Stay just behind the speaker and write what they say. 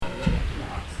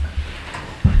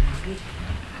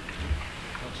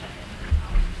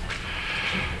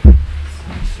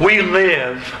We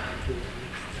live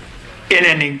in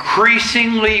an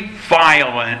increasingly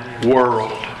violent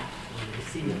world.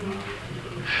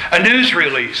 A news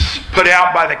release put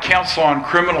out by the Council on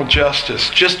Criminal Justice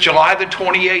just July the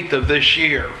 28th of this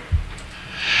year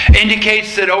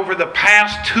indicates that over the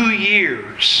past 2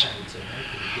 years,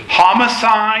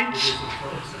 homicides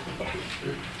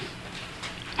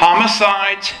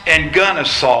and gun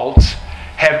assaults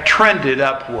have trended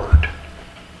upward.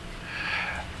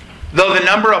 Though the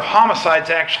number of homicides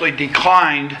actually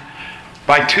declined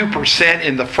by 2%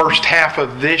 in the first half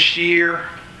of this year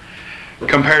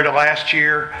compared to last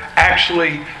year,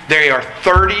 actually they are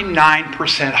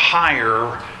 39%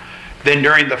 higher than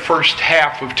during the first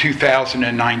half of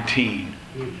 2019.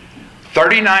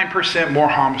 39% more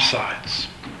homicides.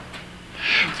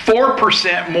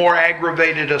 4% more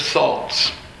aggravated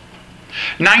assaults.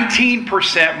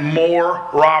 19% more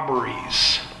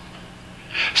robberies.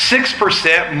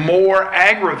 6% more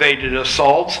aggravated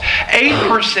assaults,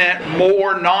 8%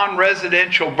 more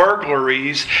non-residential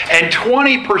burglaries, and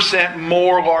 20%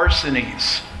 more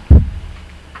larcenies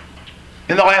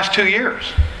in the last 2 years.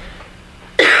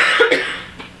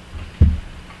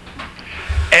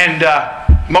 And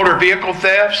motor vehicle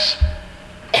thefts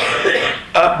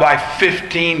up by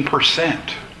 15%.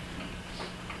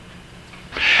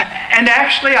 And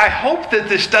actually, I hope that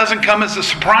this doesn't come as a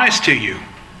surprise to you,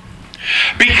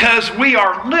 because we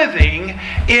are living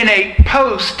in a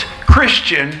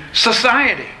post-Christian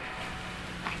society.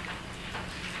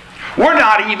 We're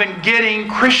not even getting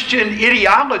Christian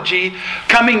ideology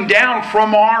coming down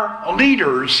from our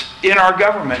leaders in our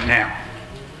government now.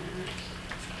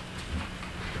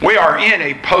 We are in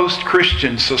a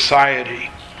post-Christian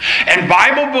society. And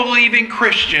Bible-believing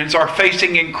Christians are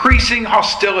facing increasing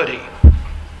hostility.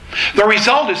 The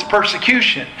result is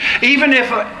persecution, even if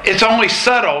it's only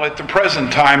subtle at the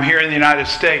present time here in the United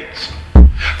States.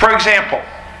 For example,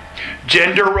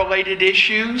 gender-related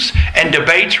issues and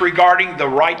debates regarding the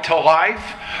right to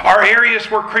life are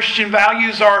areas where Christian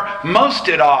values are most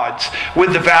at odds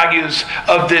with the values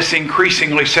of this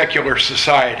increasingly secular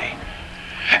society.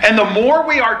 And the more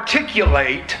we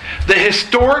articulate the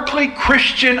historically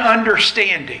Christian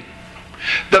understanding,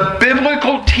 the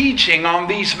biblical teaching on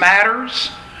these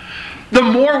matters, the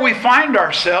more we find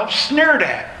ourselves sneered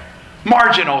at,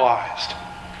 marginalized,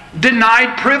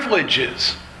 denied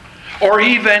privileges, or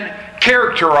even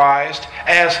characterized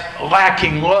as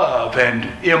lacking love and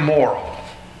immoral.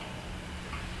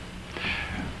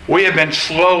 We have been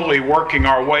slowly working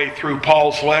our way through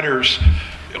Paul's letter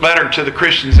to the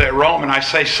Christians at Rome, and I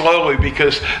say slowly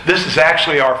because this is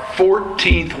actually our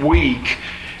 14th week,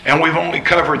 and we've only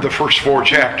covered the first 4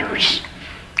 chapters.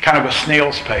 Kind of a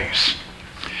snail's pace.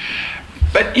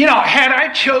 But, had I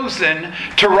chosen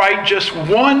to write just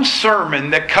one sermon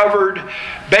that covered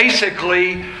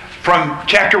basically from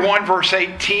chapter 1, verse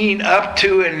 18 up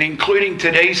to and including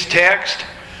today's text,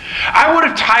 I would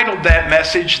have titled that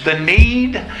message, The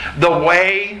Need, the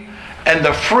Way, and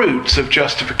the Fruits of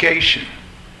Justification.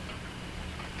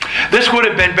 This would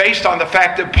have been based on the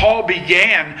fact that Paul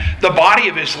began the body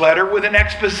of his letter with an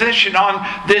exposition on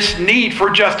this need for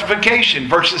justification,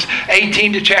 verses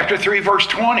 18 to chapter 3, verse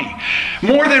 20.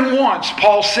 More than once,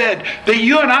 Paul said that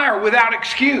you and I are without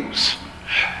excuse.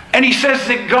 And he says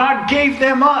that God gave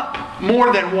them up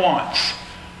more than once.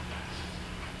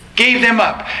 Gave them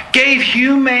up. Gave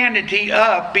humanity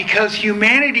up because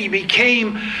humanity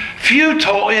became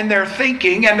futile in their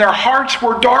thinking and their hearts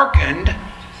were darkened.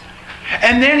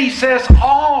 And then he says,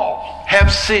 all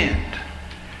have sinned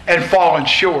and fallen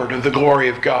short of the glory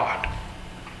of God.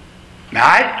 Now,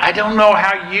 I don't know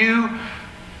how you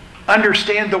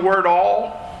understand the word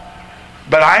all,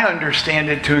 but I understand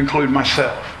it to include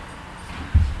myself.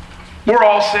 We're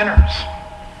all sinners.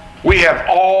 We have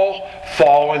all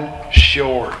fallen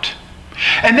short.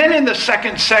 And then in the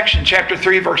second section, chapter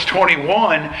 3, verse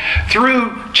 21,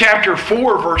 through chapter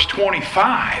 4, verse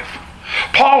 25,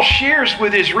 Paul shares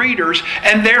with his readers,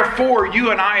 and therefore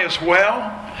you and I as well,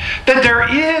 that there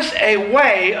is a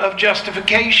way of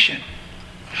justification.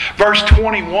 Verse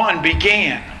 21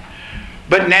 began,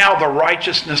 but now the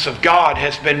righteousness of God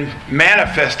has been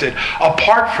manifested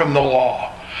apart from the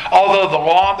law. Although the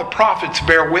law and the prophets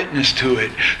bear witness to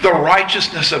it, the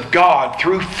righteousness of God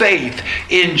through faith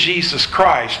in Jesus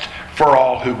Christ for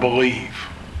all who believe.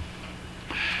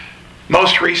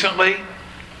 Most recently,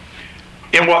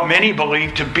 in what many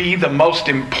believe to be the most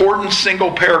important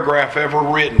single paragraph ever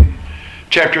written,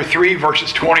 chapter 3,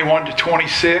 verses 21 to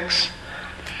 26,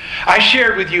 I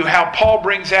shared with you how Paul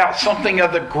brings out something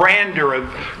of the grandeur of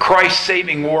Christ's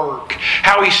saving work,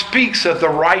 how he speaks of the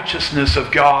righteousness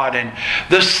of God and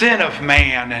the sin of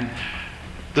man, and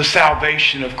the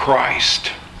salvation of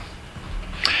Christ.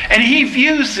 And he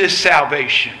views this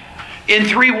salvation in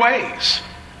three ways.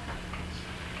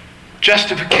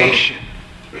 Justification.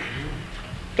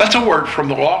 That's a word from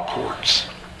the law courts.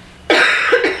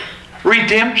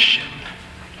 Redemption.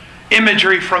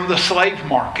 Imagery from the slave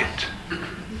market.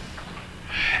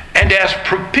 And as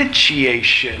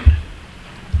propitiation.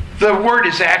 The word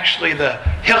is actually the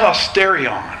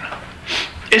hilasterion.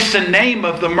 It's the name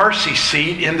of the mercy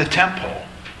seat in the temple.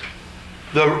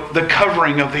 The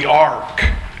covering of the ark.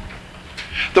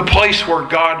 The place where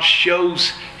God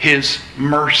shows His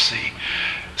mercy.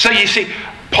 So you see,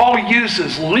 Paul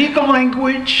uses legal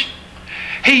language.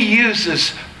 He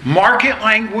uses market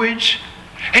language.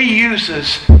 He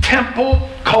uses temple,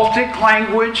 cultic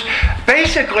language.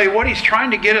 Basically, what he's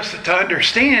trying to get us to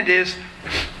understand is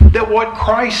that what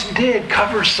Christ did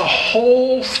covers the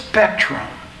whole spectrum.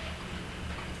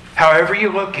 However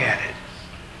you look at it.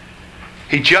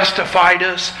 He justified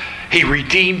us. He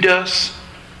redeemed us.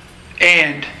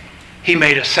 And He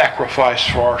made a sacrifice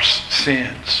for our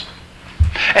sins.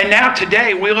 And now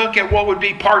today we look at what would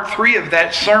be part 3 of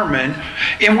that sermon,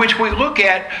 in which we look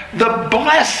at the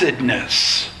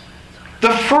blessedness, the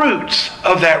fruits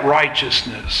of that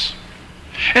righteousness.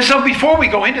 And so before we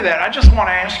go into that, I just want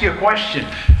to ask you a question.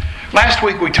 Last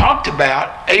week we talked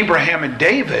about Abraham and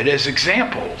David as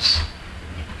examples.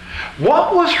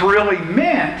 What was really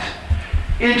meant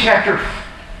in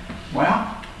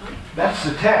well, that's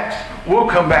the text. We'll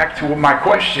come back to my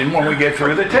question when we get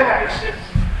through the text.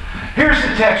 Here's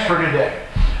the text for today.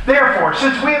 Therefore,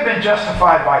 since we have been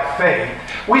justified by faith,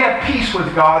 we have peace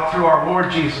with God through our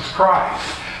Lord Jesus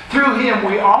Christ. Through Him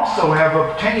we also have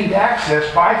obtained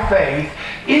access by faith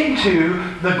into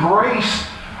the grace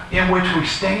in which we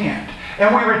stand.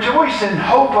 And we rejoice in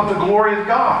hope of the glory of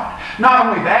God. Not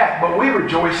only that, but we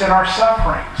rejoice in our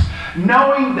sufferings,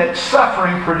 knowing that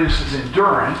suffering produces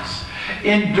endurance,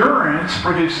 endurance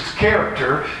produces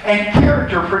character, and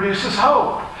character produces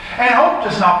hope. And hope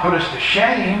does not put us to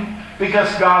shame, because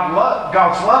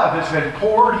God's love has been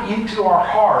poured into our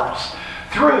hearts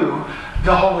through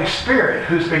the Holy Spirit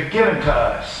who's been given to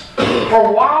us.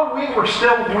 For while we were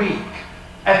still weak,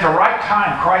 at the right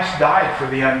time Christ died for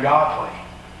the ungodly.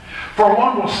 For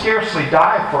one will scarcely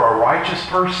die for a righteous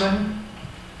person,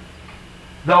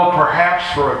 though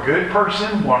perhaps for a good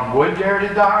person one would dare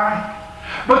to die.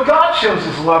 But God shows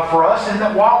His love for us in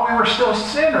that while we were still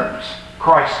sinners,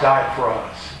 Christ died for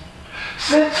us.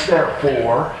 Since,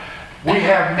 therefore, we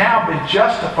have now been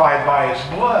justified by His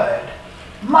blood,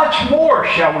 much more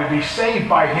shall we be saved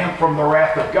by Him from the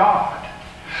wrath of God.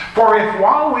 For if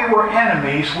while we were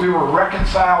enemies, we were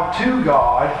reconciled to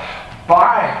God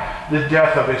by the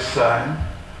death of His Son,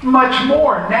 much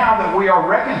more now that we are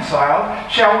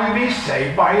reconciled, shall we be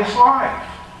saved by His life.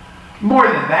 More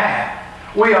than that,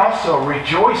 we also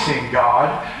rejoice in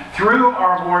God through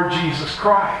our Lord Jesus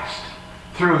Christ,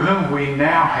 through whom we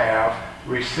now have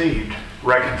received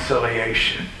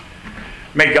reconciliation.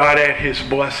 May God add His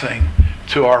blessing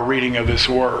to our reading of His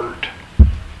Word.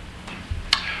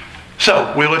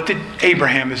 So, we looked at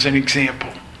Abraham as an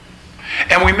example.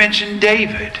 And we mentioned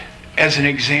David as an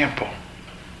example.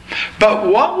 But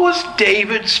what was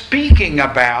David speaking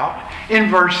about in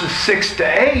verses 6 to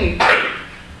 8?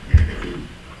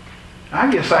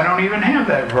 I guess I don't even have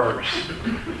that verse.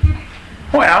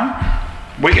 Well,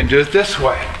 we can do it this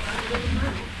way.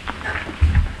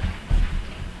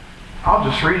 I'll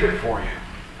just read it for you.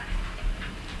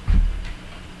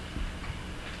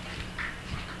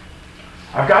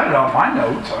 I've got it on my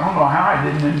notes. I don't know how I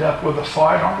didn't end up with a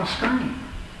slide on the screen.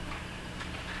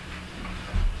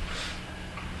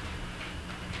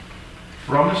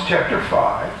 Romans chapter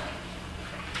 5.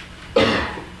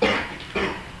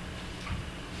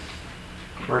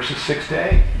 Verses 6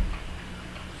 to 8.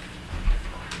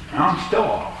 Now I'm still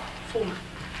off. 4.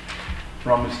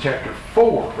 Romans chapter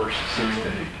 4, verses 6 to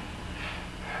 8.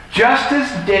 Just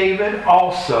as David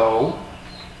also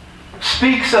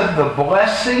speaks of the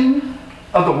blessing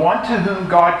of the one to whom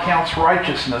God counts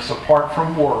righteousness apart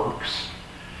from works,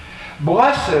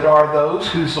 blessed are those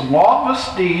whose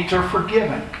lawless deeds are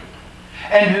forgiven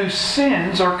and whose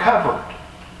sins are covered.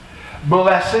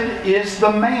 Blessed is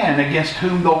the man against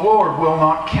whom the Lord will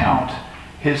not count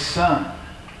His Son.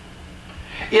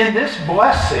 In this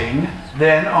blessing,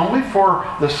 then,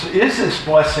 is this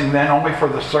blessing then only for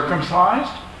the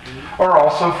circumcised, or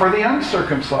also for the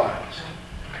uncircumcised?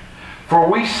 For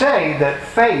we say that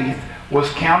faith was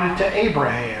counted to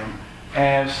Abraham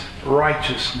as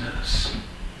righteousness.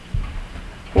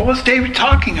 What was David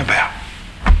talking about?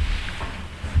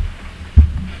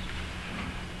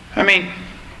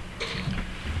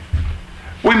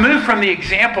 We move from the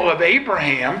example of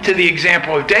Abraham to the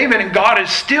example of David, and God is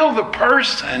still the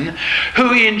person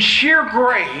who in sheer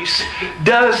grace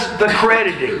does the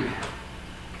crediting.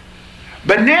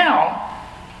 But now,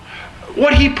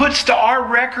 what he puts to our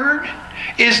record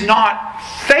is not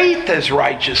faith as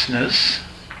righteousness,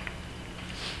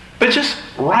 but just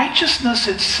righteousness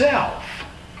itself.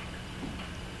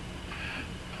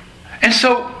 And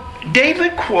so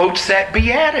David quotes that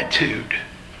beatitude.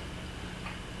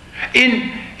 In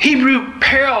Hebrew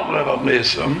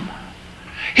parallelism,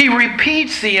 he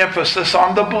repeats the emphasis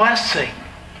on the blessing.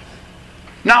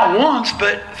 Not once,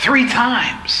 but 3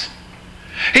 times.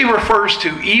 He refers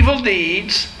to evil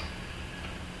deeds,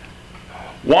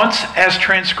 once as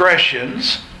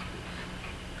transgressions,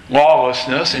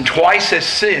 lawlessness, and twice as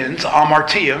sins,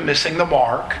 amartia, missing the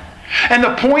mark. And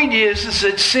the point is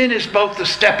that sin is both the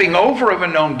stepping over of a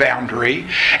known boundary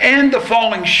and the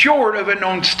falling short of a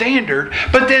known standard.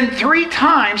 But then 3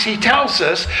 times he tells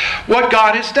us what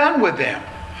God has done with them.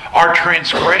 Our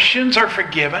transgressions are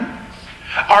forgiven.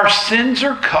 Our sins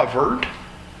are covered.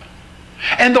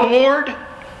 And the Lord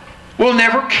will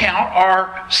never count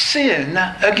our sin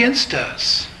against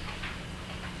us.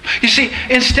 You see,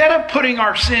 instead of putting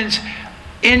our sins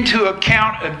into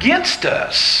account against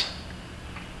us,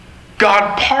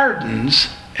 God pardons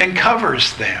and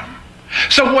covers them.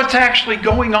 So what's actually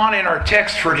going on in our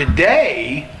text for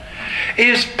today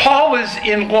is Paul is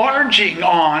enlarging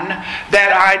on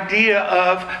that idea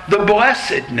of the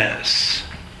blessedness.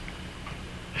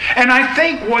 And I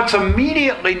think what's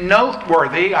immediately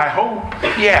noteworthy, I hope,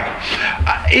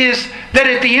 is that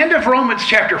at the end of Romans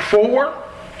chapter 4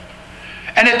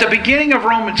 and at the beginning of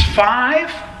Romans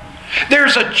 5,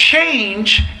 there's a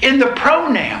change in the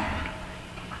pronoun.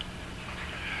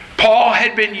 Paul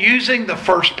had been using the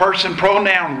first person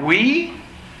pronoun we.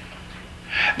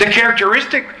 The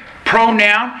characteristic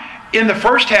pronoun in the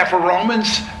first half of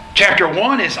Romans chapter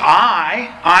 1 is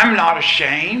I. I'm not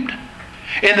ashamed.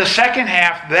 In the second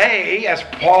half, they, as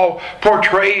Paul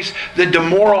portrays the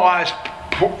demoralized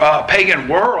pagan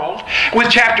world.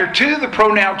 With chapter 2, the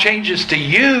pronoun changes to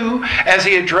you as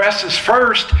he addresses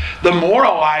first the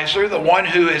moralizer, the one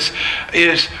who is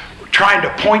trying to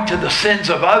point to the sins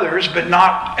of others but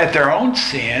not at their own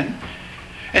sin.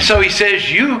 And so he says,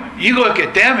 you look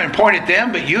at them and point at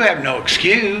them, but you have no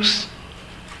excuse.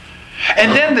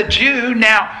 And then the Jew,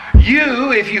 now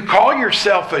you, if you call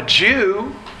yourself a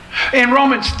Jew, in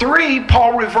Romans 3,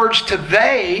 Paul reverts to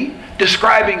they,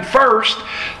 describing first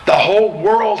the whole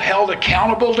world held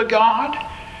accountable to God,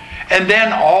 and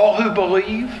then all who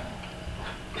believe,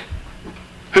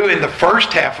 who in the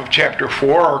first half of chapter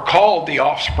 4 are called the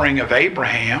offspring of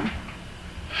Abraham.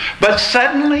 But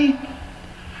suddenly,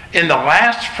 in the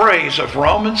last phrase of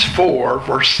Romans 4,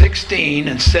 verse 16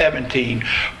 and 17,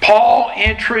 Paul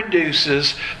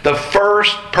introduces the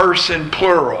first person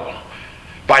plural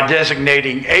by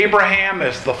designating Abraham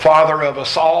as the father of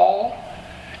us all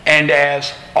and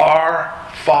as our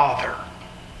father.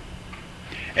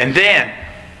 And then,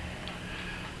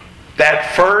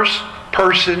 that first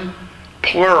person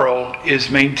plural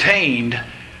is maintained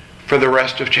for the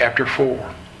rest of chapter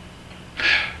 4.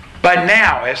 But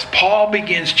now, as Paul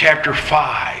begins chapter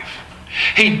 5,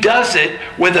 he does it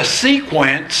with a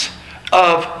sequence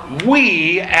of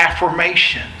we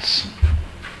affirmations.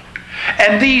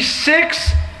 And these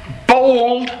 6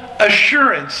 bold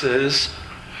assurances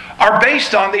are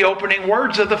based on the opening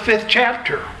words of the 5th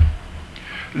chapter.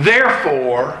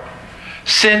 Therefore,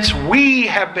 since we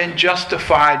have been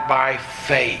justified by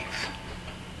faith.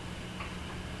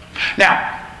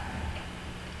 Now,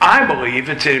 I believe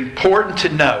it's important to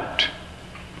note.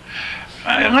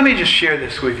 Let me just share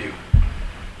this with you.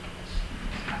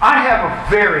 I have a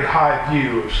very high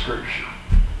view of Scripture.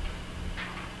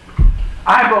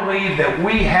 I believe that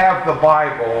we have the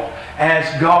Bible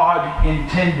as God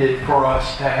intended for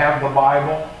us to have the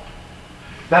Bible.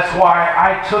 That's why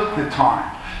I took the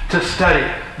time to study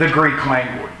the Greek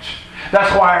language.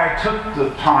 That's why I took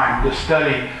the time to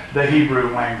study the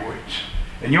Hebrew language.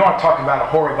 And you want to talk about a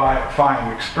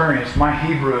horrifying experience. My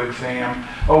Hebrew exam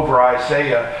over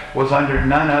Isaiah was under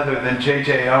none other than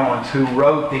J.J. Owens, who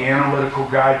wrote the Analytical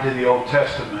Guide to the Old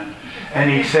Testament. And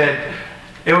he said,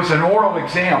 it was an oral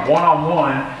exam,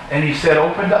 one-on-one, and he said,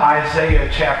 open to Isaiah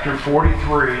chapter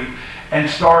 43 and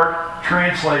start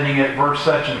translating it verse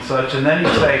such and such. And then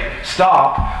he'd say,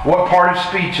 stop. What part of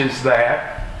speech is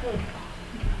that?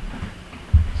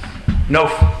 No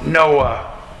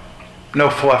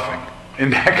fluffing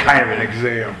in that kind of an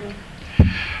exam.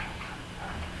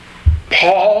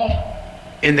 Paul,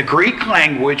 in the Greek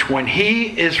language, when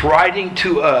he is writing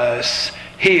to us,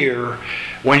 here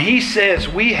when he says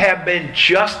we have been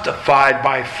justified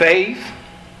by faith.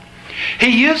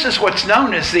 He uses what's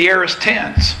known as the aorist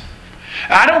tense.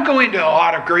 I don't go into a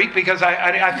lot of Greek because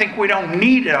I think we don't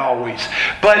need it always.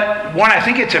 But when I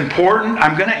think it's important,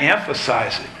 I'm going to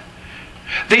emphasize it.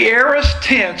 The aorist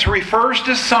tense refers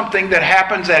to something that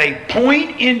happens at a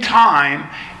point in time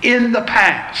in the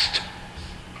past.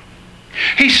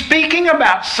 He's speaking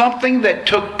about something that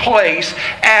took place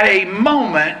at a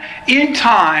moment in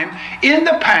time in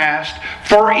the past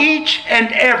for each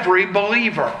and every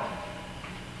believer.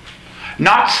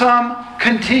 Not some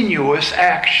continuous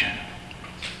action.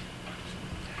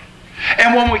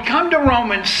 And when we come to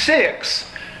Romans 6,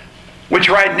 which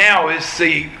right now is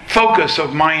the focus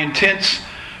of my intense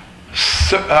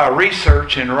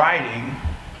research and writing,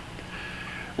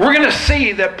 we're going to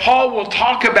see that Paul will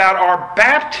talk about our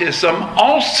baptism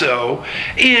also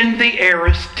in the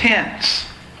aorist tense.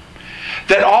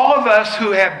 That all of us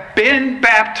who have been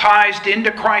baptized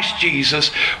into Christ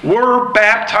Jesus were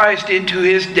baptized into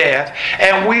His death,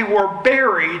 and we were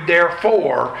buried,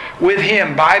 therefore, with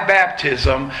Him by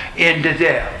baptism into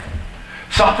death.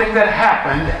 Something that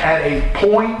happened at a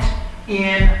point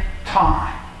in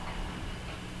time.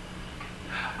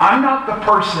 I'm not the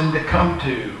person to come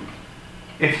to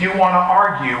if you want to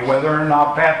argue whether or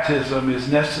not baptism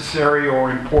is necessary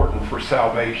or important for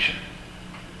salvation.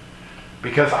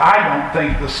 Because I don't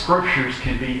think the Scriptures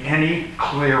can be any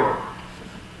clearer,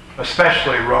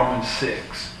 especially Romans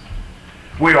 6.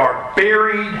 We are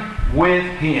buried with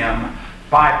Him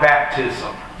by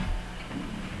baptism.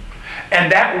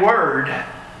 And that word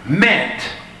meant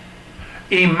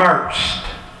immersed.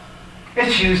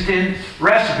 It's used in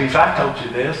recipes, I've told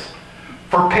you this,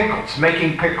 for pickles,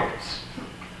 making pickles.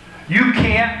 You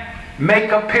can't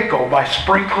make a pickle by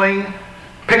sprinkling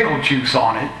pickle juice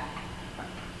on it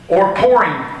or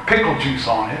pouring pickle juice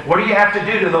on it. What do you have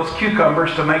to do to those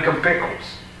cucumbers to make them pickles?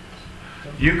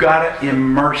 You got to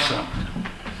immerse them.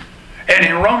 And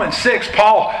in Romans 6,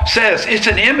 Paul says it's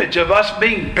an image of us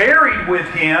being buried with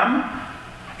Him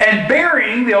and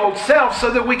burying the old self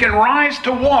so that we can rise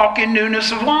to walk in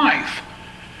newness of life.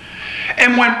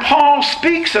 And when Paul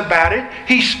speaks about it,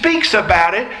 he speaks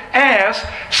about it as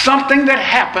something that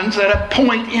happens at a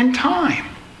point in time.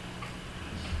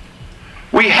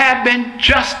 We have been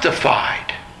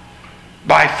justified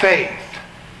by faith.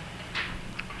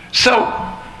 So,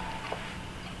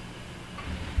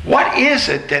 what is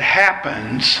it that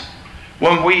happens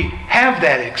when we have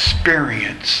that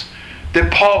experience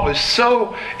that Paul is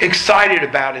so excited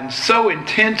about and so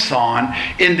intense on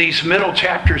in these middle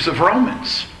chapters of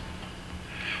Romans?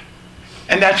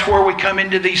 And that's where we come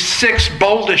into these 6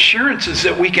 bold assurances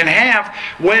that we can have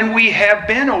when we have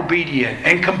been obedient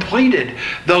and completed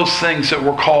those things that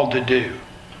we're called to do.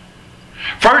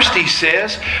 First, he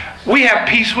says, we have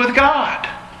peace with God.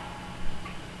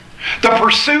 The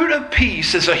pursuit of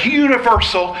peace is a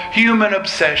universal human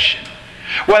obsession.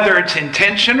 Whether it's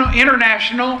intentional,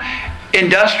 international,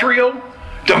 industrial,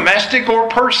 domestic, or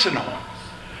personal.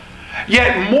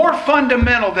 Yet more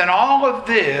fundamental than all of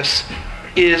this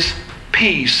is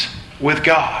peace with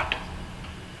God.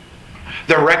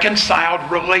 The reconciled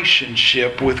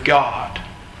relationship with God.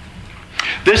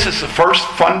 This is the first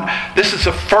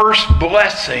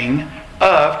blessing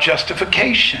of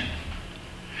justification.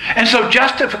 And so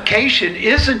justification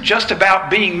isn't just about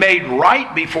being made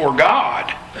right before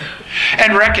God.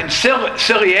 And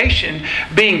reconciliation,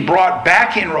 being brought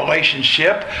back in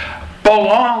relationship,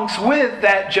 belongs with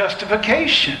that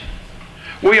justification.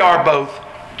 We are both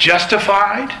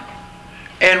justified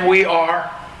and we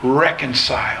are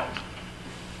reconciled.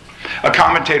 A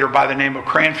commentator by the name of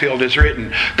Cranfield has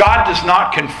written, God does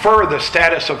not confer the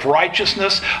status of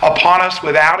righteousness upon us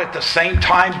without at the same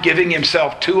time giving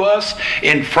Himself to us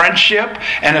in friendship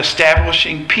and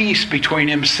establishing peace between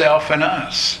Himself and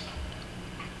us.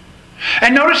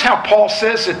 And notice how Paul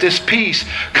says that this peace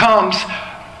comes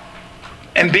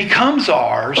and becomes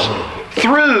ours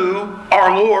through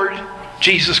our Lord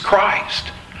Jesus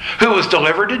Christ, who was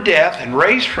delivered to death and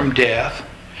raised from death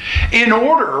in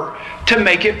order to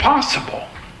make it possible.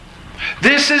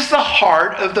 This is the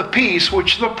heart of the peace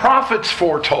which the prophets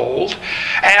foretold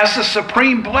as the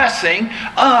supreme blessing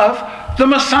of the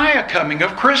Messiah coming,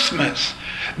 of Christmas.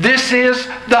 This is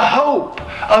the hope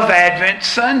of Advent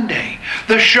Sunday,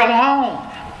 the shalom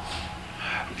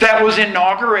that was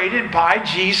inaugurated by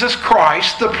Jesus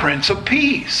Christ, the Prince of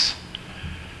Peace.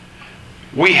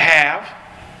 We have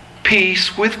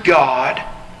peace with God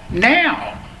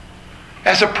now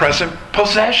as a present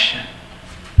possession.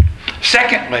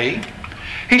 Secondly,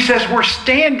 he says we're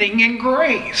standing in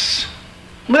grace.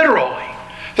 Literally.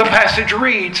 The passage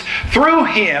reads, through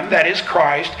him, that is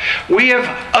Christ, we have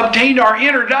obtained our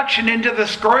introduction into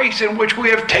this grace in which we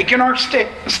have taken our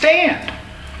stand.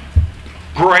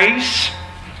 Grace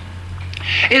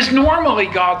is normally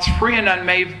God's free and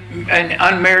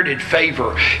unmerited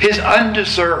favor, his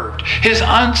undeserved, his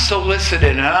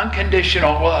unsolicited and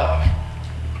unconditional love.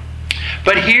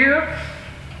 But here,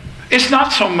 it's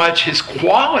not so much his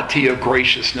quality of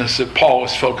graciousness that Paul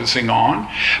is focusing on,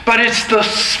 but it's the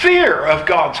sphere of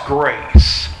God's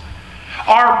grace,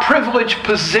 our privileged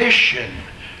position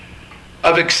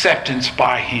of acceptance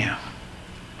by him.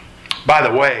 By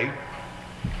the way,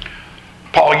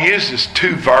 Paul uses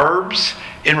two verbs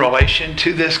in relation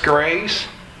to this grace.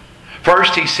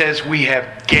 First, he says we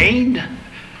have gained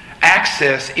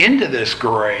access into this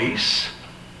grace.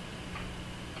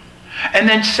 And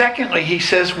then secondly, he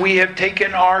says we have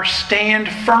taken our stand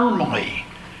firmly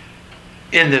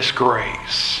in this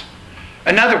grace.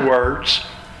 In other words,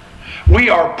 we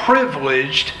are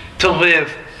privileged to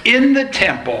live in the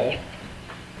temple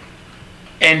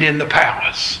and in the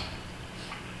palace.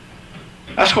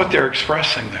 That's what they're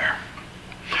expressing there.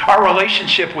 Our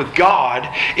relationship with God,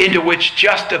 into which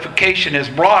justification has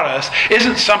brought us,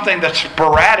 isn't something that's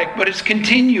sporadic, but it's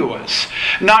continuous.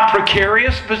 Not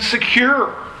precarious, but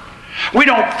secure. We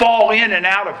don't fall in and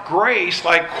out of grace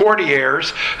like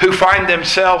courtiers who find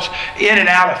themselves in and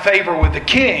out of favor with the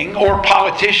king or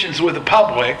politicians with the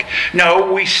public.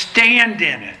 No, we stand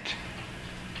in it.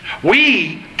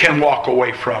 We can walk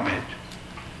away from it.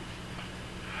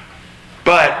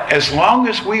 But as long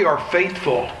as we are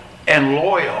faithful and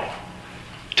loyal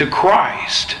to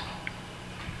Christ,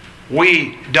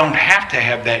 we don't have to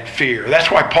have that fear.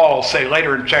 That's why Paul will say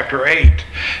later in chapter 8,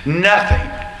 nothing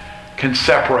can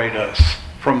separate us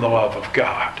from the love of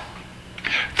God.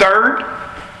 Third,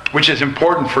 which is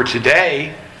important for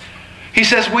today, he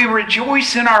says we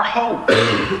rejoice in our hope.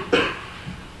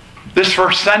 This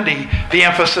first Sunday, the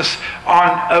emphasis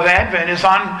of Advent is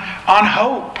on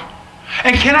hope.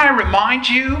 And can I remind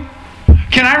you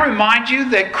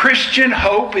that Christian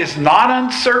hope is not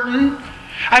uncertain?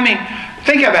 I mean,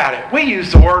 think about it. We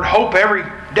use the word hope every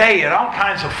day in all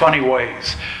kinds of funny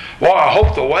ways. Well, I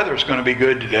hope the weather's going to be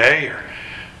good today. Or,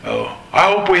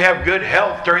 I hope we have good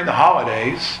health during the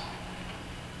holidays.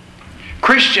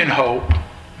 Christian hope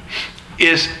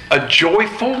is a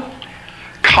joyful,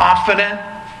 confident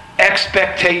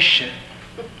expectation.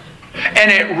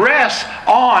 And it rests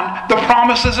on the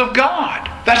promises of God.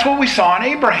 That's what we saw in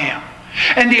Abraham.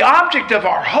 And the object of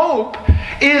our hope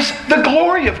is the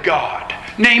glory of God.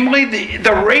 Namely,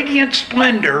 the radiant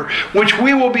splendor which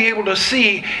we will be able to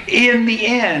see in the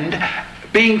end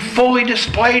being fully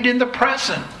displayed in the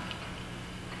present.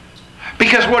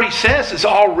 Because what he says is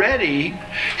already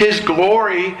his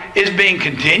glory is being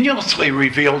continuously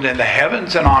revealed in the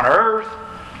heavens and on earth.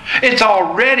 It's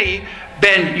already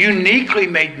been uniquely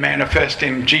made manifest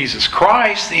in Jesus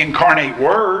Christ, the incarnate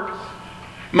Word,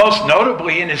 most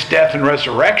notably in his death and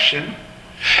resurrection.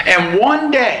 And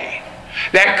one day,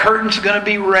 that curtain's going to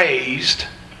be raised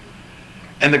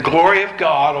and the glory of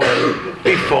God will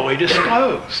be fully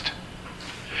disclosed.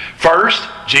 First,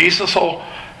 Jesus will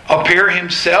appear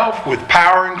himself with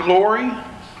power and glory.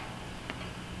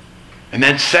 And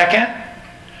then second,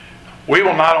 we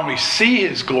will not only see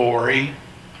his glory,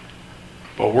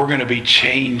 but we're going to be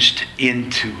changed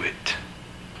into it.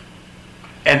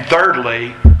 And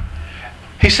thirdly,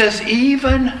 he says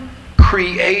even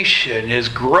creation is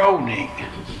groaning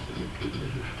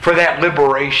for that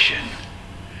liberation.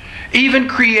 Even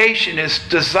creation is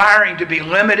desiring to be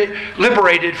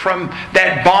liberated from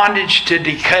that bondage to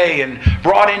decay and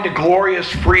brought into glorious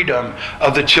freedom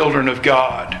of the children of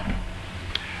God.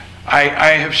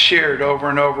 I have shared over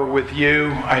and over with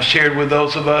you. I shared with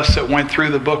those of us that went through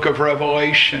the book of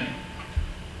Revelation.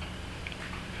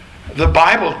 The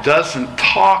Bible doesn't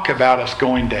talk about us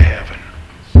going to heaven.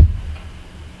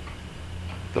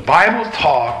 The Bible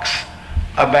talks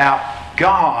about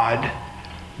God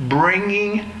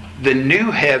bringing the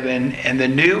new heaven and the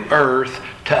new earth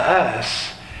to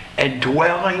us and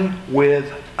dwelling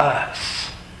with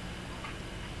us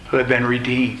who have been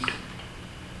redeemed.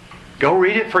 Go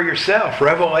read it for yourself.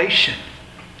 Revelation,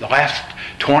 the last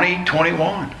 20,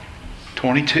 21,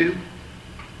 22.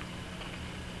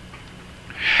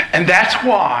 And that's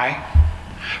why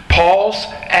Paul's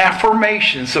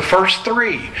affirmations, the first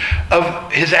three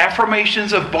of his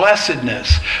affirmations of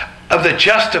blessedness, of the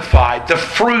justified, the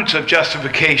fruits of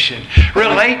justification,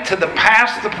 relate to the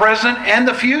past, the present, and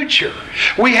the future.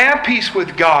 We have peace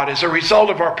with God as a result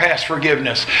of our past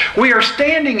forgiveness. We are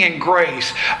standing in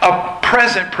grace, a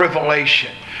present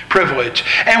privilege.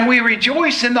 And we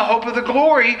rejoice in the hope of the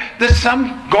glory that's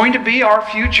going to be our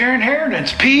future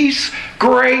inheritance. Peace,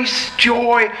 grace,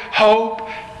 joy, hope,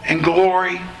 and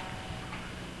glory.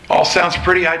 All sounds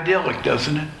pretty idyllic,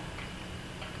 doesn't it?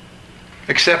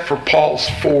 Except for Paul's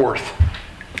fourth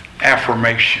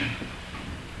affirmation.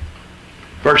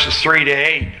 Verses 3 to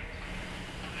 8.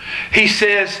 He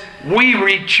says, we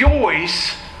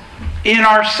rejoice in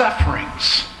our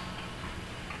sufferings.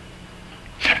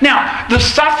 Now, the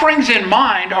sufferings in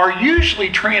mind are usually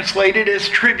translated as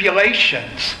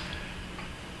tribulations.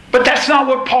 But that's not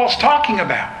what Paul's talking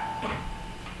about.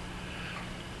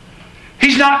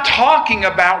 He's not talking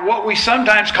about what we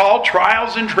sometimes call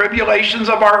trials and tribulations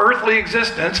of our earthly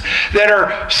existence that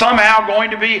are somehow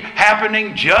going to be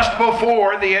happening just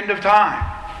before the end of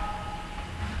time.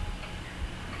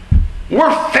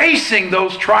 We're facing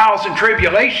those trials and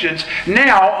tribulations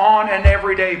now on an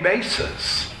everyday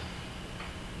basis.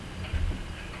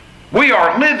 We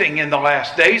are living in the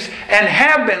last days and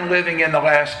have been living in the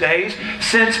last days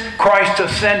since Christ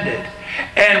ascended.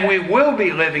 And we will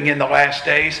be living in the last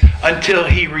days until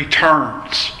He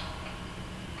returns.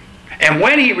 And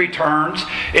when He returns,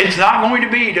 it's not going to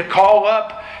be to call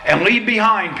up and leave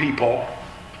behind people.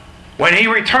 When He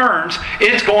returns,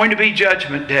 it's going to be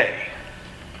Judgment Day.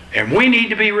 And we need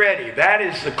to be ready. That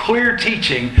is the clear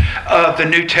teaching of the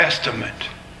New Testament.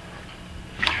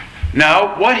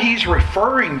 Now, what he's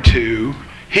referring to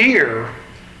here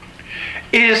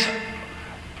is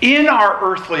in our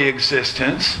earthly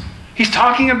existence, he's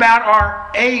talking about our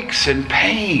aches and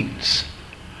pains,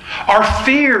 our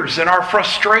fears and our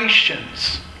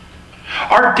frustrations,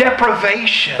 our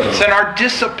deprivations and our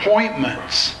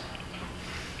disappointments.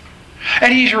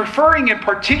 And he's referring in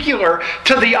particular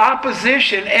to the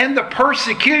opposition and the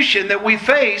persecution that we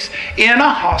face in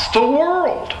a hostile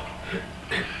world.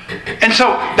 And so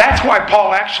that's why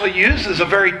Paul actually uses a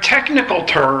very technical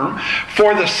term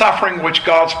for the suffering which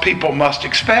God's people must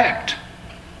expect.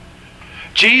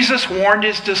 Jesus warned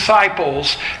His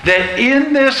disciples that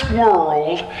in this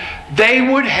world they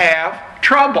would have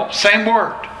trouble. Same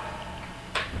word.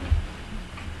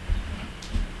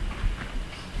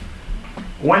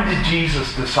 When did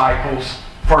Jesus' disciples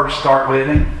first start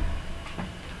living?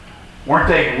 Weren't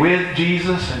they with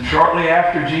Jesus and shortly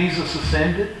after Jesus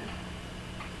ascended?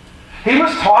 He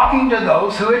was talking to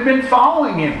those who had been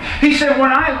following Him. He said,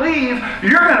 when I leave,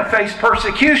 you're going to face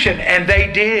persecution. And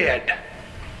they did.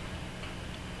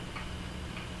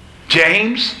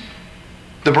 James,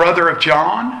 the brother of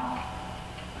John,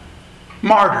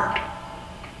 martyred.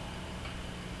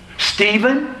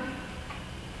 Stephen,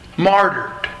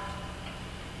 martyred.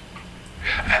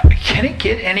 Can it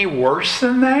get any worse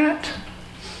than that?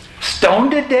 Stoned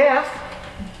to death?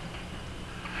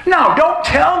 No, don't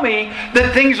tell me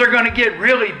that things are going to get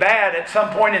really bad at some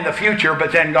point in the future,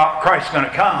 but then Christ's going to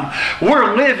come.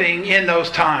 We're living in those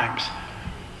times.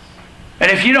 And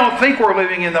if you don't think we're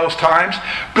living in those times,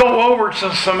 go over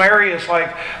to some areas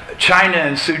like China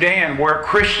and Sudan where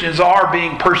Christians are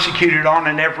being persecuted on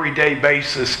an everyday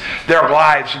basis, their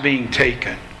lives being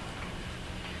taken.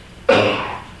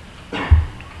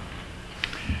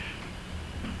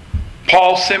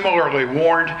 Paul similarly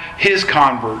warned his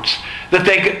converts that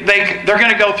they're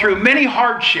going to go through many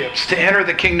hardships to enter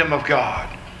the kingdom of God.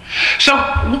 So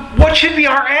what should be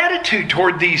our attitude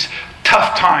toward these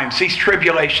tough times, these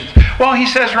tribulations? Well, he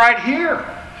says right here,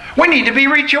 we need to be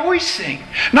rejoicing.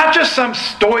 Not just some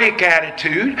stoic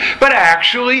attitude, but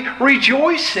actually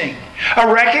rejoicing.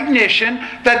 A recognition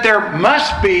that there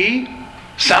must be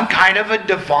some kind of a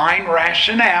divine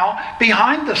rationale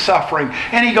behind the suffering.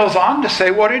 And he goes on to say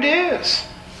what it is.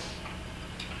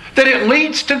 That it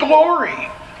leads to glory.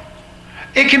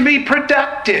 It can be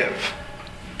productive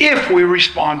if we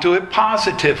respond to it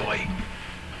positively.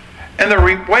 And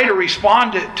the way to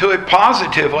respond to it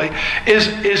positively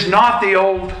is not the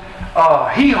old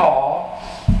hee-haw.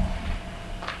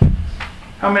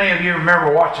 How many of you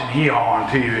remember watching hee-haw on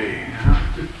TV?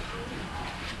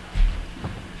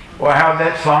 Well, how'd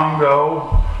that song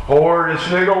go? Lord, it's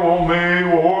nigger on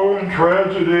me, war and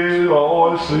tragedy is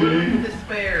all I see.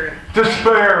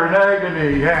 Despair and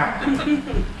agony,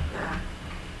 yeah.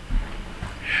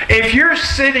 If you're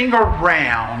sitting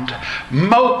around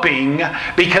moping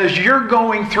because you're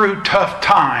going through tough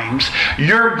times,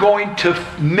 you're going to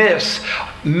miss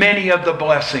many of the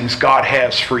blessings God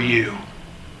has for you.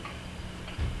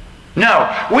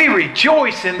 No, we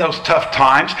rejoice in those tough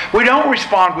times. We don't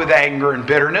respond with anger and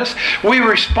bitterness. We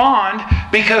respond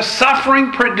because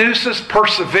suffering produces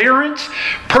perseverance.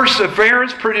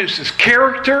 Perseverance produces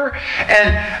character.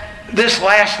 And this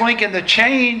last link in the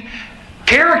chain,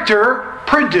 character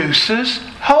produces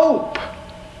hope.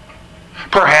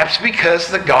 Perhaps because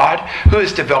the God who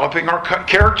is developing our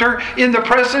character in the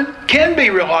present can be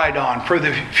relied on for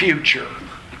the future.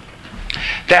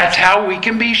 That's how we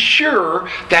can be sure.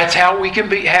 That's how we can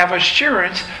have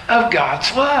assurance of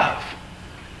God's love.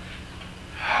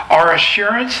 Our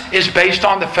assurance is based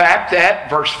on the fact that,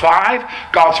 verse 5,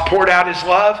 God's poured out His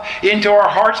love into our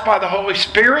hearts by the Holy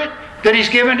Spirit that He's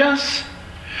given us.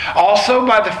 Also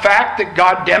by the fact that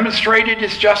God demonstrated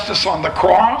His justice on the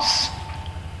cross.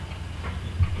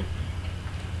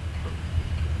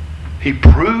 He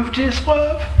proved His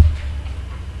love.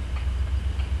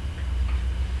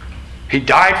 He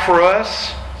died for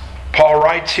us. Paul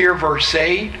writes here, verse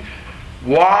 8,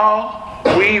 while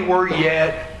we were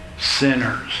yet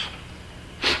sinners.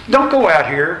 Don't go out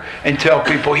here and tell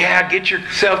people, yeah, get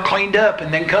yourself cleaned up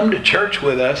and then come to church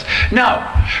with us. No.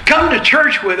 Come to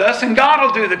church with us and God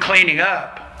will do the cleaning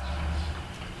up.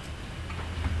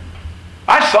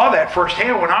 I saw that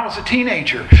firsthand when I was a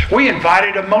teenager. We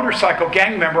invited a motorcycle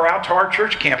gang member out to our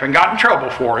church camp and got in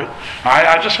trouble for it.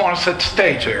 I just want to set the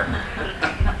stage there.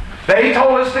 They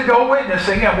told us to go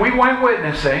witnessing, and we went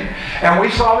witnessing, and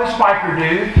we saw this biker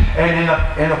dude, and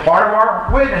in a part of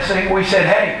our witnessing, we said,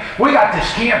 hey, we got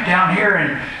this camp down here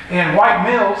in White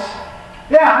Mills.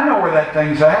 Yeah, I know where that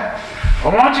thing's at.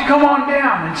 Well, why don't you come on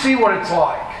down and see what it's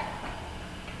like?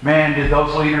 Man, did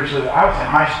those leaders, I was in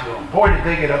high school, and boy, did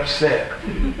they get upset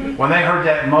when they heard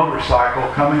that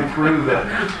motorcycle coming through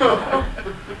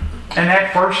And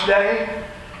that first day,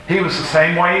 he was the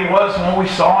same way he was when we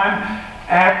saw him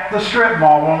at the strip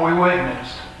mall when we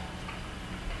witnessed.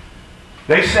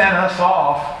 They sent us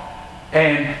off,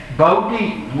 and Bo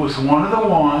Deaton was one of the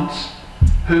ones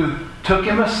who took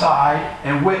him aside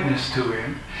and witnessed to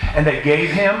him, and they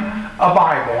gave him a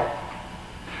Bible.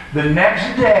 The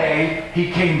next day, he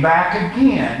came back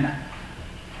again,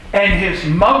 and his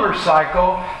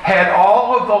motorcycle had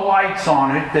all of the lights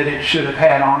on it that it should have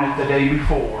had on it the day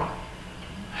before.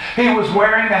 He was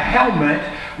wearing a helmet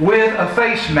with a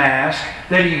face mask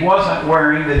that he wasn't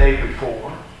wearing the day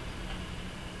before.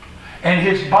 And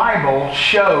his Bible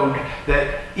showed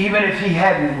that even if he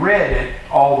hadn't read it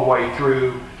all the way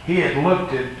through, he had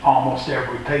looked at almost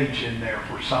every page in there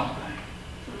for something.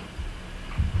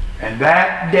 And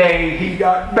that day he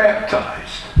got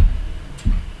baptized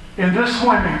in the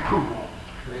swimming pool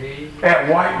at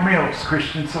White Mills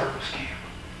Christian Service Camp.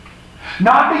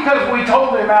 Not because we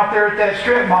told him out there at that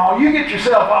strip mall, you get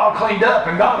yourself all cleaned up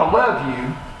and God will love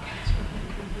you.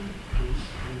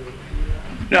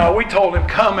 No, we told him,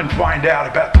 come and find out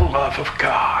about the love of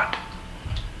God.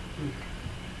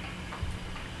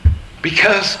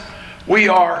 Because we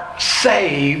are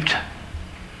saved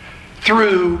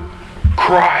through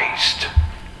Christ.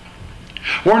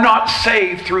 We're not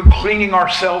saved through cleaning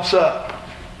ourselves up.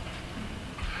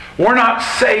 We're not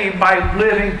saved by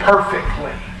living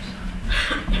perfectly.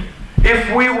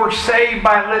 If we were saved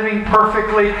by living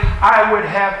perfectly, I would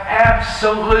have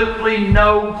absolutely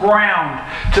no ground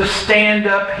to stand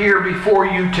up here before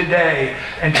you today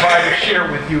and try to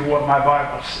share with you what my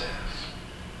Bible says.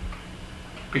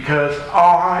 Because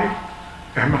I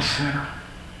am a sinner,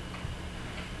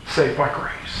 saved by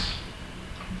grace.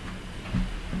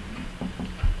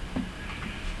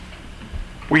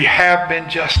 We have been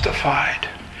justified.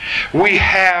 We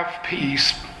have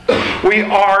peace. We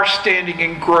are standing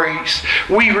in grace.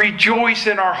 We rejoice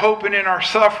in our hope and in our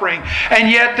suffering.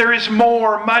 And yet there is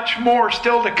more, much more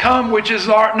still to come, which is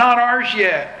not ours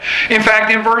yet. In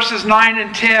fact, in verses 9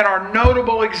 and 10 are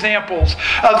notable examples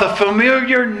of the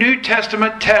familiar New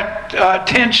Testament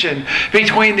tension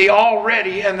between the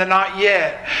already and the not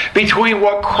yet, between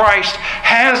what Christ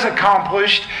has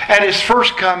accomplished at His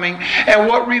first coming and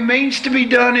what remains to be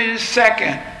done in His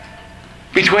second,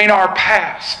 between our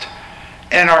past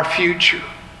and our future.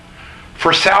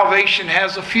 For salvation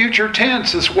has a future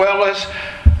tense as well as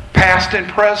past and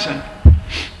present.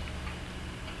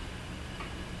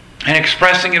 And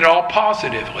expressing it all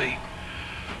positively,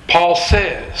 Paul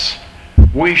says,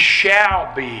 we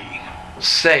shall be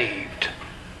saved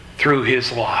through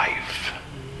His life.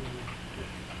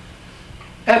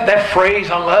 That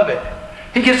phrase, I love it.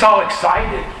 He gets all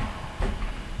excited.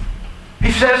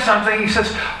 He says something, he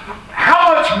says,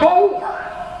 how much more?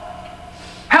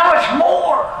 How much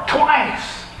more?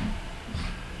 Twice.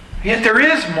 Yet there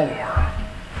is more.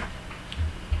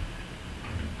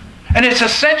 And it's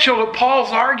essential to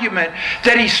Paul's argument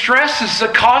that he stresses the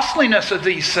costliness of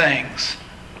these things.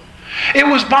 It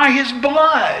was by His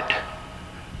blood,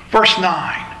 verse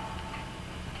 9,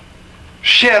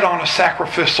 shed on a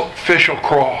sacrificial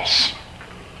cross,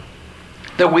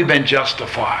 that we've been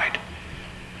justified.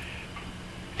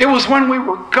 It was when we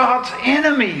were God's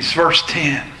enemies, verse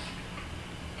 10.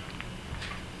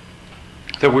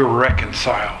 that we were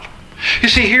reconciled. You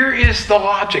see, here is the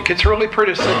logic. It's really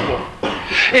pretty simple.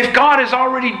 If God has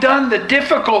already done the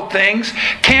difficult things,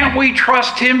 can't we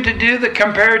trust Him to do the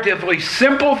comparatively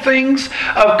simple things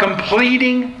of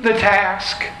completing the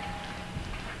task?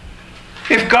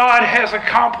 If God has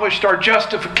accomplished our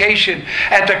justification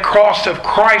at the cross of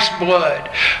Christ's blood,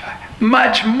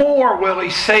 much more will He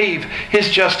save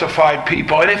His justified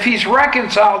people. And if He's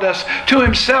reconciled us to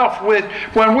Himself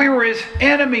when we were His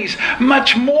enemies,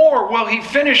 much more will He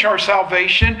finish our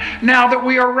salvation now that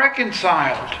we are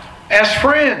reconciled as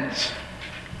friends.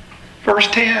 Verse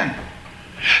 10.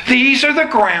 These are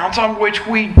the grounds on which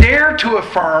we dare to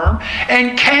affirm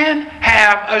and can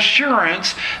have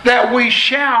assurance that we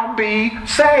shall be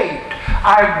saved.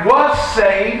 I was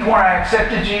saved when I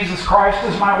accepted Jesus Christ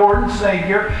as my Lord and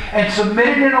Savior and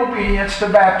submitted in obedience to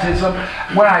baptism,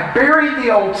 when I buried the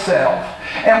old self,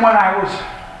 and when I was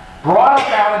brought up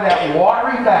out of that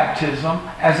watery baptism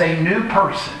as a new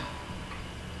person.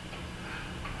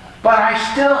 But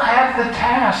I still have the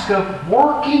task of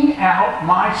working out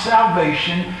my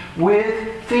salvation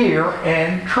with fear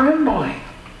and trembling.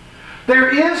 There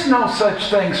is no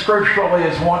such thing scripturally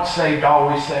as once saved,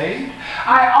 always saved.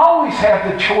 I always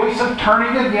have the choice of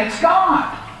turning against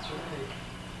God.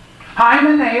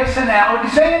 Hymenaeus and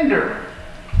Alexander.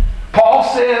 Paul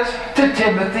says to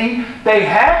Timothy, they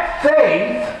had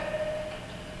faith,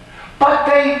 but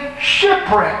they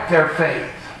shipwrecked their faith.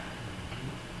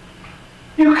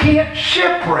 You can't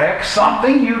shipwreck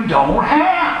something you don't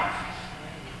have.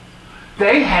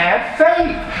 They had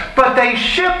faith, but they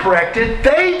shipwrecked it.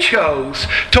 They chose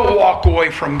to walk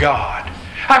away from God.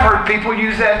 I've heard people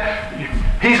use that.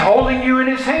 He's holding you in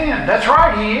His hand. That's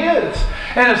right, He is.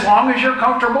 And as long as you're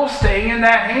comfortable staying in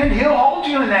that hand, He'll hold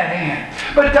you in that hand.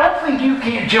 But don't think you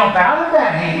can't jump out of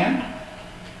that hand.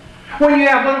 When you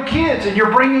have little kids and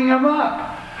you're bringing them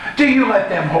up, do you let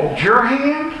them hold your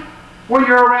hand when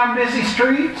you're around busy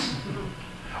streets?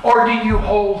 Or do you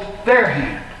hold their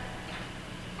hand?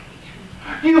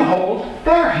 You hold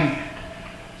their hand.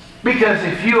 Because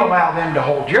if you allow them to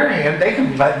hold your hand, they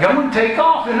can let go and take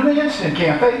off in an instant,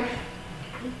 can't they?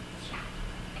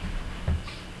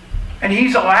 And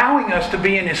He's allowing us to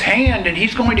be in His hand, and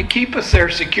He's going to keep us there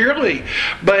securely.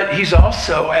 But He's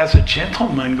also, as a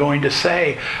gentleman, going to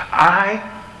say,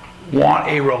 I want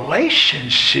a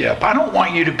relationship. I don't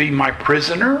want you to be my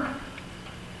prisoner.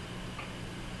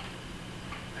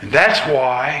 And that's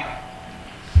why,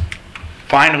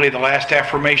 finally, the last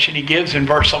affirmation He gives in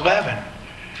verse 11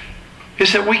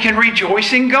 is that we can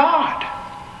rejoice in God.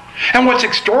 And what's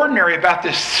extraordinary about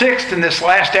this sixth and this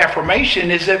last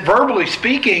affirmation is that, verbally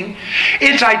speaking,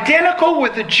 it's identical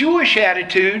with the Jewish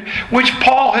attitude which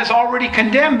Paul has already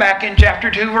condemned back in chapter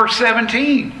 2, verse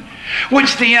 17.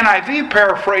 Which the NIV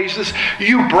paraphrases,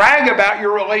 you brag about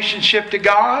your relationship to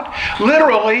God.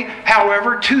 Literally,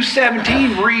 however,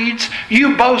 2:17 reads,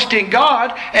 you boast in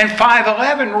God, and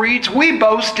 5:11 reads, we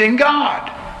boast in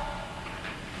God.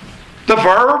 The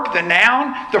verb, the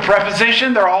noun, the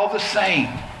preposition, they're all the same.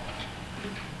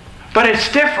 But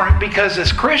it's different because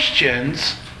as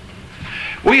Christians,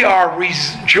 we are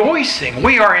rejoicing,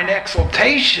 we are in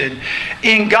exultation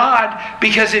in God,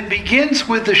 because it begins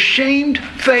with the shamed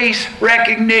face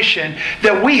recognition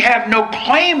that we have no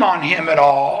claim on Him at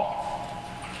all.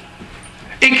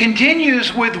 It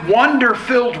continues with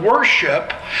wonder-filled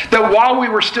worship that while we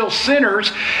were still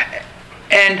sinners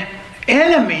and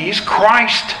enemies,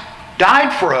 Christ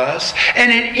died for us,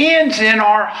 and it ends in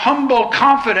our humble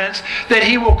confidence that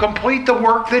He will complete the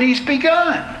work that He's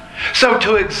begun. So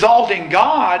to exalt in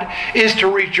God is to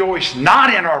rejoice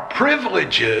not in our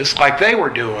privileges like they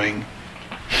were doing,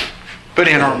 but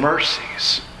in our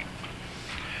mercies.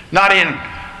 Not in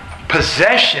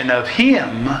possession of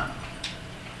Him,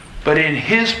 but in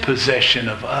His possession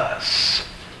of us.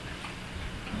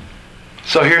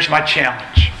 So here's my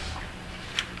challenge.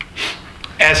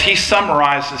 As he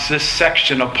summarizes this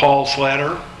section of Paul's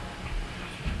letter,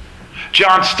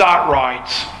 John Stott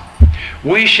writes,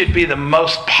 we should be the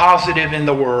most positive in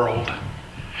the world.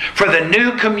 For the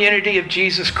new community of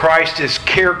Jesus Christ is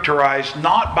characterized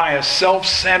not by a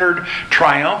self-centered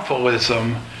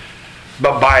triumphalism,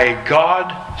 but by a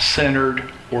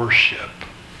God-centered worship.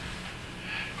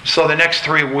 So the next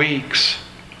 3 weeks,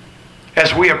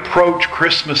 as we approach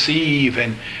Christmas Eve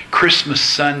and Christmas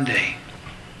Sunday,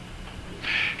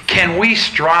 can we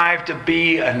strive to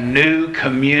be a new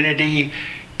community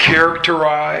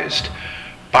characterized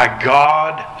by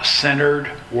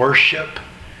God-centered worship,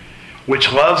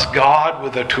 which loves God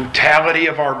with the totality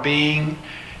of our being,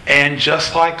 and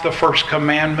just like the first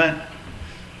commandment,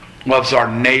 loves our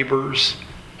neighbors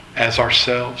as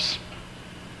ourselves?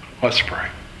 Let's pray.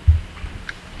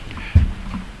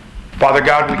 Father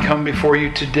God, we come before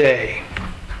you today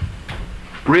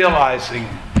realizing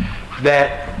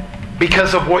that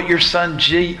because of what your Son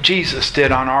Jesus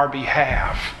did on our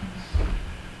behalf,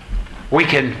 we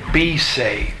can be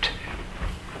saved.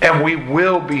 And we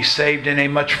will be saved in a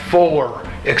much fuller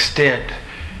extent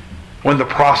when the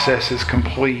process is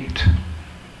complete.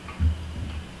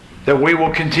 That we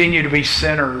will continue to be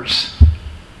sinners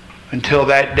until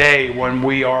that day when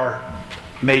we are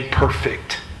made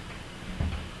perfect.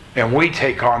 And we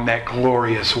take on that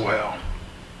glory as well.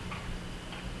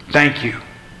 Thank you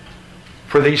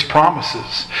for these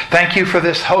promises. Thank you for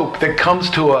this hope that comes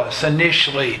to us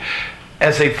initially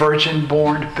as a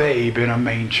virgin-born babe in a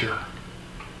manger.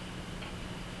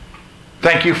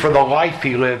 Thank you for the life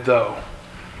he lived, though.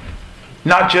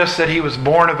 Not just that he was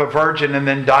born of a virgin and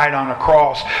then died on a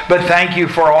cross, but thank you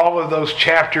for all of those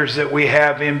chapters that we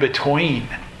have in between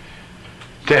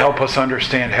to help us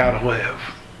understand how to live.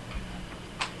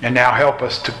 And now help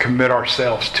us to commit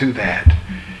ourselves to that.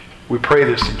 We pray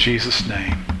this in Jesus'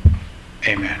 name.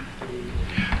 Amen.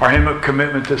 Our hymn of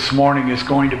commitment this morning is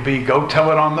going to be Go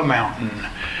Tell It on the Mountain.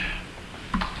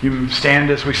 You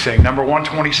stand as we sing. Number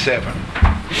 127.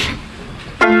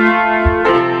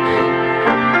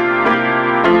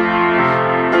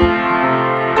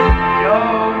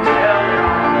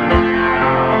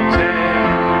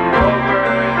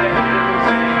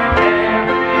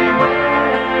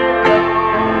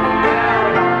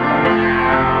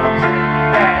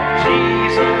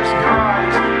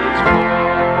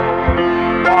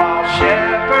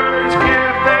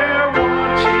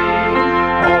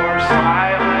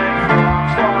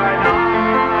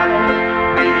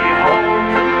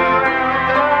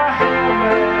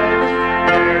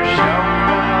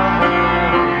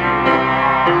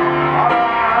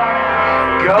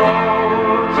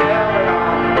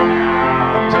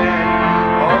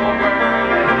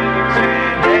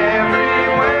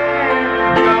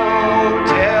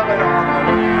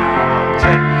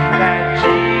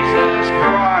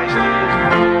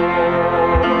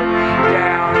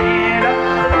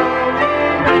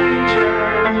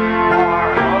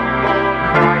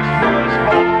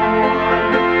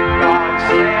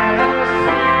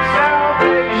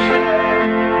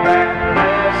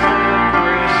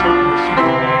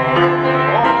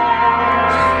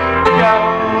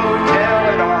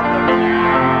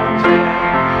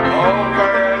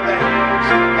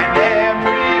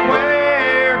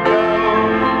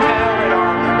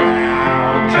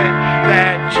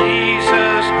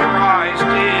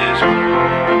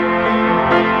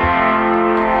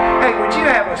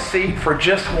 For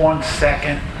just 1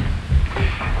 second.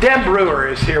 Deb Brewer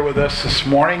is here with us this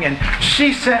morning, and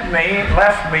she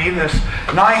left me this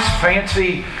nice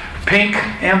fancy pink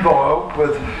envelope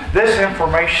with this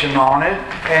information on it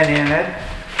and in it.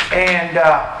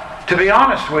 And to be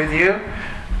honest with you,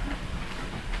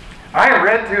 I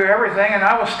read through everything and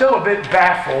I was still a bit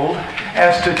baffled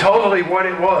as to totally what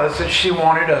it was that she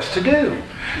wanted us to do.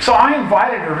 So I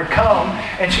invited her to come,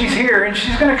 and she's here, and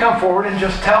she's going to come forward and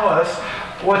just tell us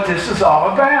what this is all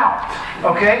about.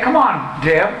 Okay, come on,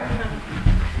 Deb.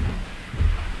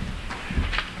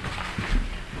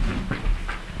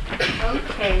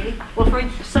 Okay. Well, for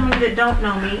some of you that don't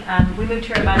know me, we moved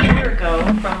here about a year ago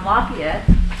from Lafayette.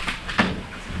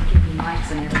 Give me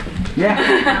mics and everything.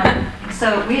 Yeah.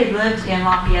 So we had lived in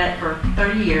Lafayette for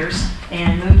 30 years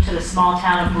and moved to the small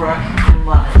town of Brooke and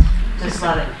love it. Just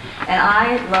love it. And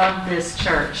I love this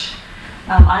church.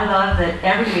 I love that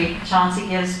every week Chauncey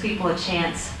gives people a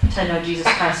chance to know Jesus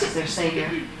Christ as their Savior.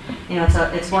 You know,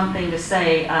 it's one thing to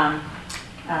say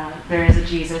there is a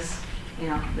Jesus. You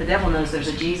know, the devil knows there's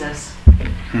a Jesus.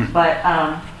 But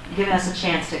giving us a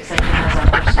chance to accept him as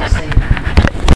our